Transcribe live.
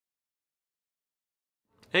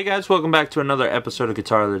Hey guys, welcome back to another episode of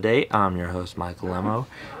Guitar of the Day. I'm your host, Michael Lemmo,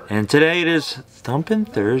 and today it is Thumpin'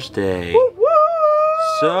 Thursday. Woo woo!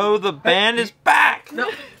 So the band is back! No,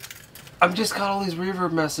 I've just got all these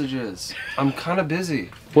reverb messages. I'm kind of busy.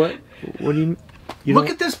 What do you Look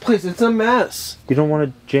at this place, it's a mess. You don't want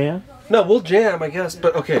to jam? No, we'll jam, I guess,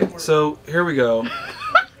 but okay, so here we go.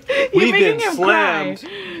 We've been slammed.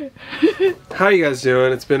 How you guys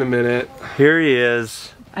doing? It's been a minute. Here he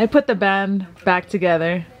is. I put the band back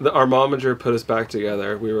together. Our momager put us back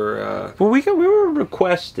together. We were Well, we were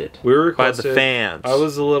requested. We were requested by the fans. I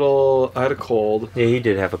had a cold. Yeah, he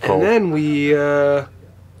did have a cold. And then we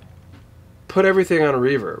put everything on a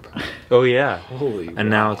reverb. Oh yeah. Holy And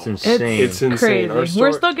now it's insane. It's insane. Crazy.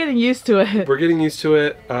 We're still getting used to it. We're getting used to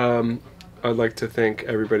it. I'd like to thank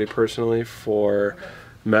everybody personally for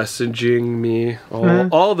messaging me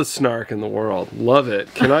all the snark in the world. Love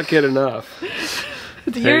it. Cannot get enough.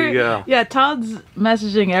 There you go. Yeah, Todd's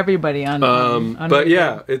messaging everybody on but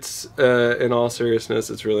yeah, it's in all seriousness,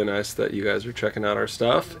 it's really nice that you guys are checking out our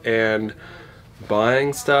stuff and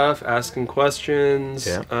buying stuff, asking questions.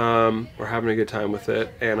 Yeah. We're having a good time with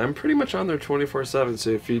it, and I'm pretty much on there 24/7. So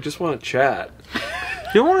if you just want to chat,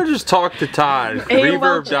 you want to just talk to Todd,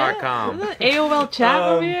 reverb.com. AOL chat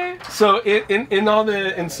over here. So in all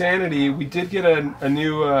the insanity, we did get a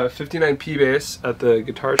new 59P bass at the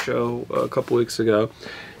guitar show a couple weeks ago,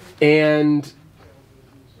 and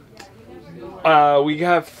we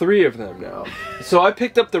have 3 of them now. So I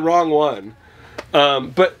picked up the wrong one,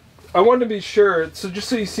 but I wanted to be sure. So just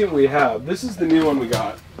so you see what we have, this is the new one we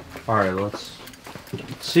got. All right, let's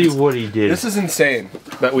see what he did. This is insane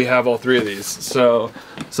that we have all 3 of these. So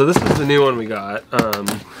this is the new one we got.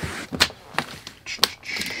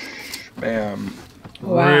 Bam.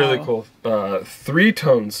 Wow. Really cool.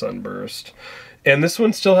 3-tone sunburst. And this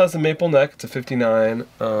one still has the maple neck. It's a 59.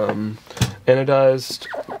 Anodized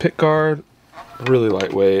pick guard. Really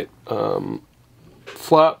lightweight.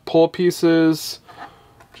 Flat pull pieces.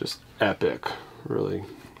 Just epic. Really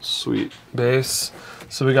sweet bass.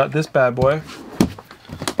 So we got this bad boy.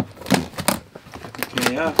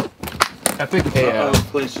 Yeah. Epic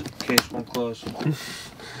AF. Case won't close.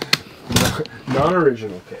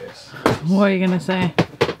 Non-original case. What are you gonna say?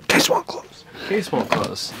 Case won't close. Case won't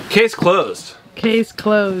close. Case closed. Case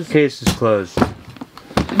closed. Case is closed.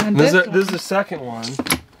 And then This this is the second one.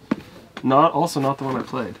 Not the one I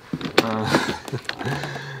played.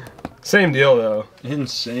 Same deal though.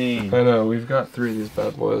 Insane. I know, we've got 3 of these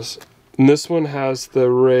bad boys. And this one has the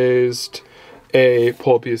raised A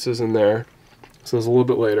pull pieces in there. So it's a little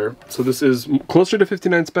bit later. So this is closer to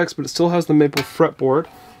 59 specs, but it still has the maple fretboard.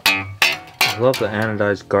 I love the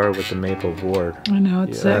anodized guard with the maple board. I know,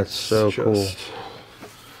 it's sick. That's so cool.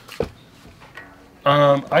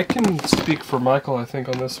 I can speak for Michael, I think,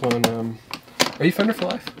 on this one. Are you Fender for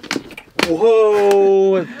life?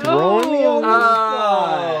 Whoa! Throwing me on the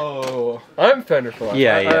Oh, I'm Fender for life.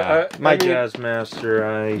 Yeah, I My mean, Jazz Master,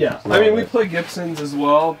 I mean, we play Gibsons as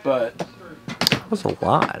well, but that was a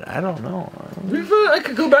lot. I don't know. I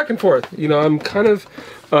could go back and forth. You know, I'm kind of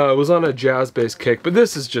was on a jazz-based kick, but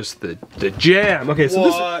this is just the jam. Okay, so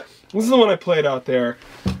this is the one I played out there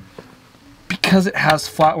because it has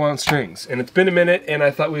flat wound strings, and it's been a minute, and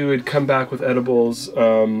I thought we would come back with edibles.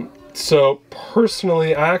 So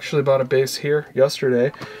personally, I actually bought a bass here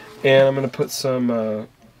yesterday, and I'm gonna put some,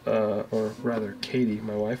 or rather, Katie,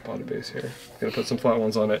 my wife, bought a bass here. Gonna put some flat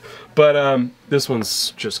ones on it, but this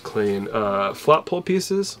one's just clean. Flat pull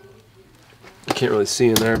pieces. You can't really see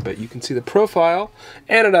in there, but you can see the profile.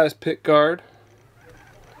 Anodized pick guard.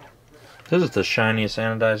 This is the shiniest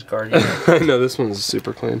anodized guard yet. I know, this one's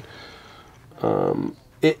super clean.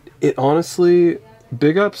 It honestly,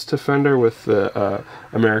 big ups to Fender with the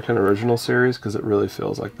American Original series, because it really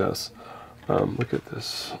feels like this. Look at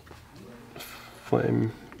this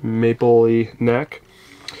flame maple-y neck.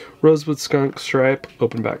 Rosewood skunk stripe,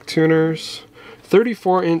 open back tuners.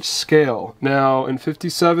 34-inch scale. Now, in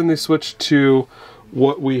 57, they switched to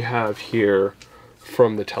what we have here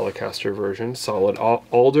from the Telecaster version. Solid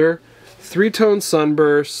alder. 3-tone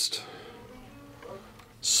sunburst.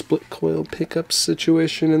 Split coil pickup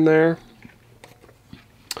situation in there.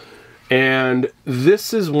 And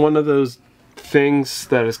this is one of those things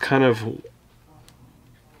that is kind of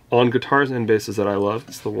on guitars and basses that I love.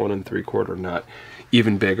 It's the 1 3/4 nut,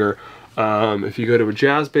 even bigger. If you go to a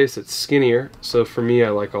jazz bass, it's skinnier. So for me, I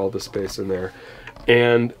like all the space in there.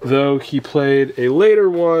 And though he played a later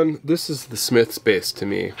one, this is the Smith's bass to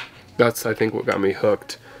me. That's, I think, what got me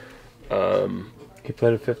hooked. He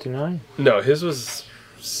played a 59? No, his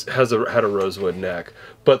had a rosewood neck,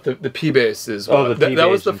 but the P bass is. Oh, the P bass that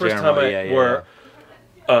was the in first general, time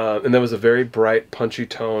And that was a very bright, punchy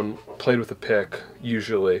tone, played with a pick,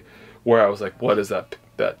 usually, where I was like, what is that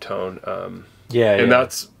tone? And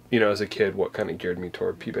that's, you know, as a kid, what kind of geared me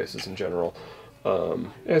toward P basses in general.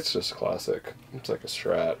 It's just classic. It's like a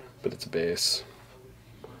Strat, but it's a bass.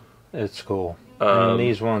 It's cool. And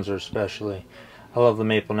these ones are especially. I love the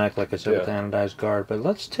maple neck, like I said, with the anodized guard. But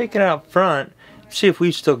let's take it out front, see if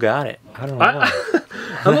we still got it. I don't know.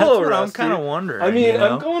 I'm a little rusty. I'm kind of wondering. I mean, you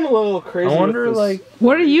know? I'm going a little crazy. I wonder, with this. like,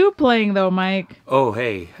 What are you playing though, Mike? oh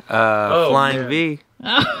hey, Flying man. V.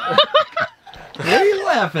 What are you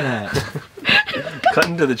laughing at?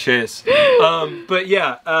 Cutting to the chase. But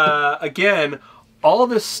yeah, again, all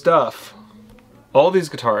this stuff, all these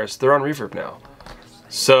guitars, they're on Reverb now.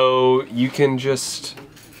 So you can just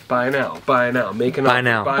buy now, make an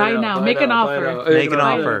offer. Buy now, make an offer. Make an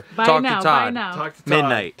offer. Buy Talk now, to buy Todd. now. Talk to Todd.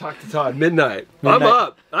 Midnight. Talk to Todd. Midnight. I'm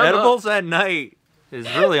up. Edibles at night is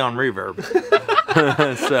really on Reverb.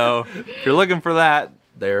 So if you're looking for that,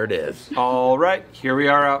 there it is. All right, here we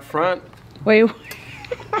are out front. Wait.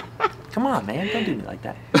 Come on, man, don't do me like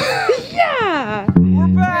that. Yeah. We're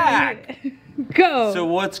back. Go. So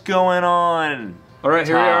what's going on? All right,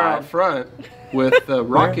 here we are Todd. out front with the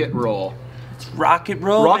rocket roll. It's rock and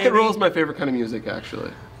roll. Rocket baby. roll is my favorite kind of music,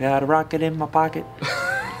 actually. Got a rocket in my pocket.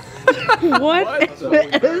 What is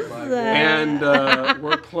that? And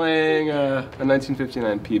we're playing a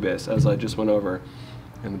 1959 P bass, as I just went over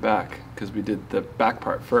in the back, because we did the back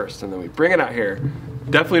part first, and then we bring it out here.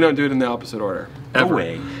 Definitely don't do it in the opposite order. No Ever.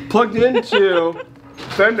 way. Plugged into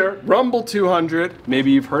Fender Rumble 200.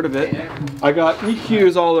 Maybe you've heard of it. I got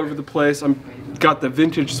EQs all over the place. I'm got the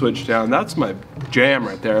vintage switch down. That's my jam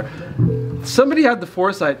right there. Somebody had the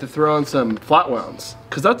foresight to throw in some flat wounds,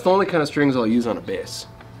 because that's the only kind of strings I'll use on a bass.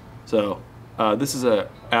 So this is a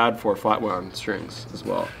ad for flat wound strings as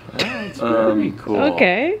well. That's very cool.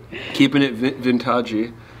 Okay. Keeping it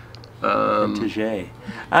vintagey. Vintage.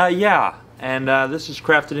 Yeah, and this is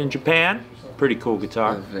crafted in Japan. Pretty cool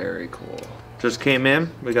guitar. Very cool. Just came in.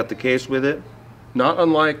 We got the case with it. Not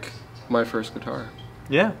unlike my first guitar.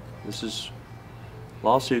 Yeah, this is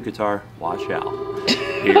lawsuit guitar. Watch out.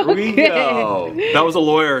 Here we go. That was a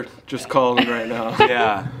lawyer just calling right now.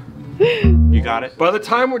 Yeah. You got it? By the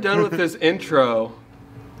time we're done with this intro,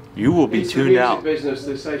 You will be tuned out. business,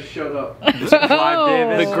 they say shut up. This is Clive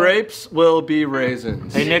Davis. The grapes will be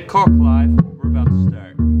raisins. Hey, Nick, call Clive. We're about to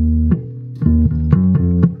start.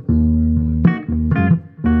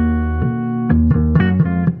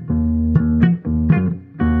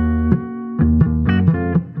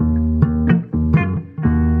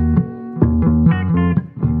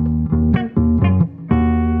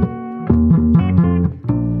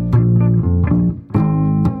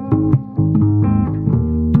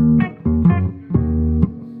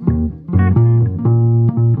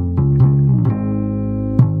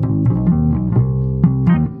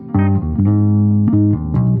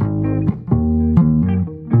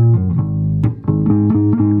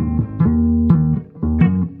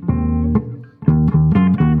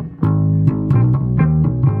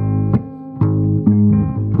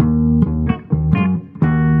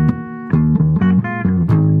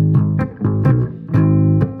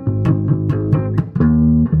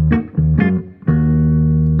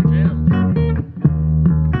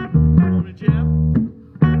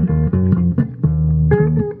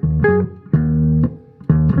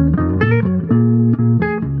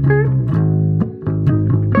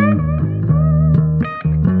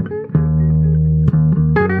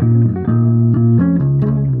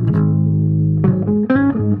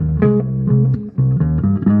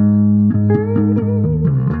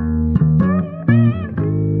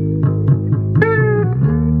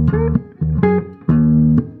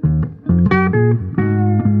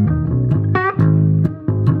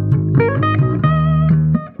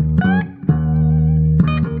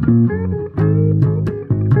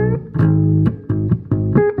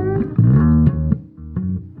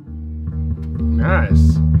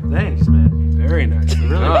 Nice. Thanks, man. Very nice.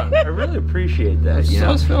 I really appreciate that. You know?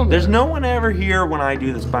 Sounds filmed. There's no one ever here when I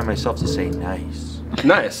do this by myself to say nice.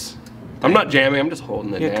 Nice. I'm not jamming, I'm just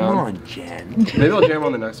holding it Yeah, down. come on, Jen. Maybe I'll jam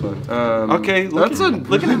on the next one. Okay, that's a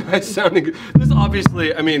really nice sounding. This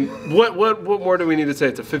obviously, I mean, what more do we need to say?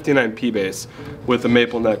 It's a 59P bass with a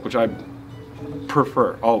maple neck, which I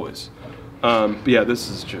prefer always. But yeah, this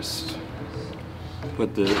is just.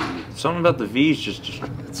 But something about the V's just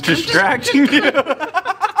it's distracting you. Kinda.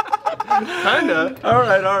 All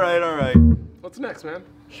right. What's next, man?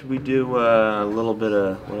 Should we do a little bit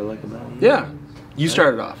of what I like about you? Yeah. You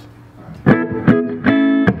started off.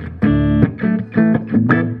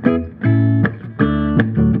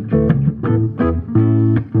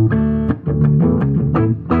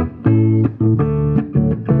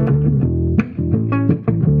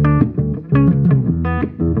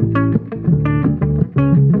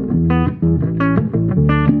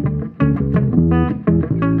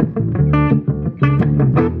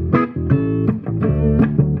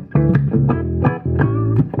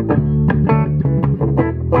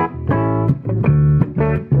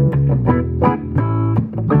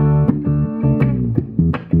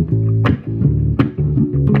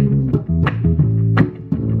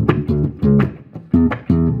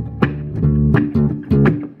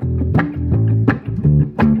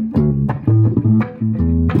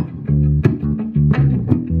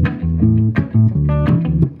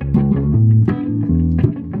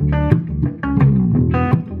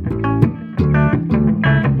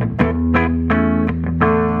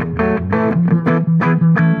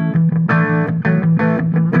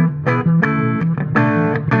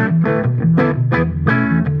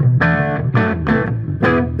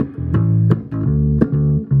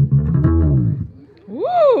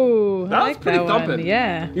 that pretty one. thumping.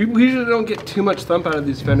 Yeah. We usually don't get too much thump out of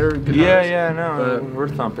these Fender guitars. Yeah, no, we're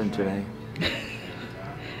thumping today.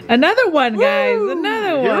 Another one, guys.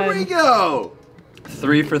 Another one. Here we go.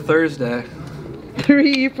 3 for Thursday.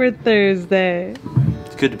 3 for Thursday.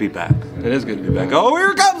 It's good to be back. It is good to be back. Oh,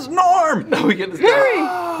 here comes Norm. No, we get this Hurry!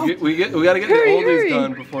 done. We gotta get Hurry, the oldies hurry.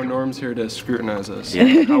 done before Norm's here to scrutinize us.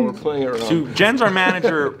 Yeah. How we're playing it wrong. So Jen's our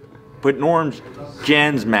manager, but Norm's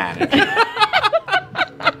Jen's manager.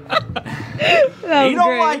 He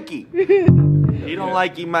don't like you. He don't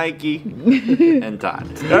like you, Mikey and Todd.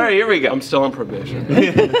 All right, here we go. I'm still on probation.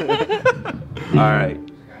 All right.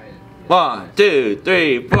 1, 2,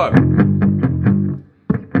 3, 4.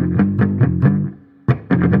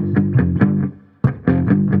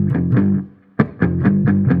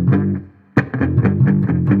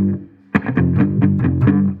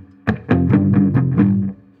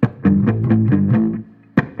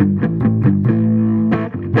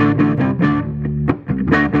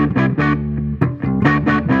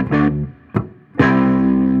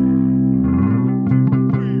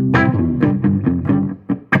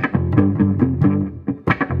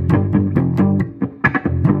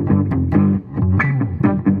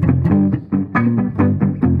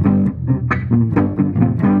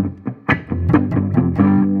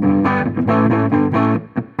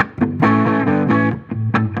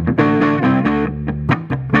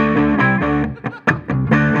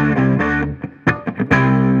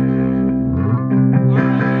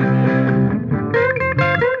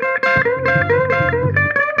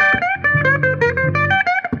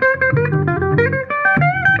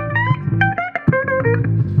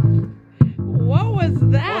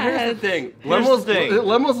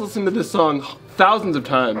 Lemmo's listened to this song thousands of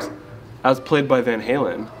times, as played by Van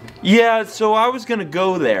Halen. Yeah, so I was gonna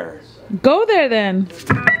go there. Go there then.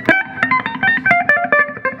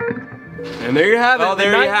 And there you have it. Oh,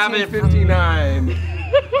 there you have it.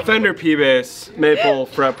 1959 Fender P-Bass maple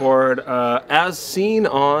fretboard, as seen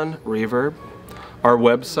on Reverb, our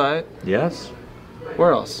website. Yes.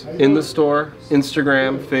 Where else? In the store,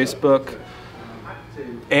 Instagram, Facebook,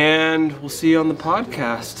 and we'll see you on the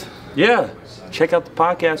podcast. Yeah. Check out the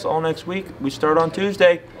podcast all next week. We start on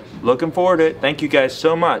Tuesday. Looking forward to it. Thank you guys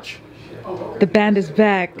so much. The band is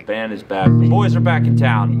back. The band is back. The boys are back in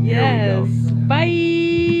town. Yes. Here we go. Bye.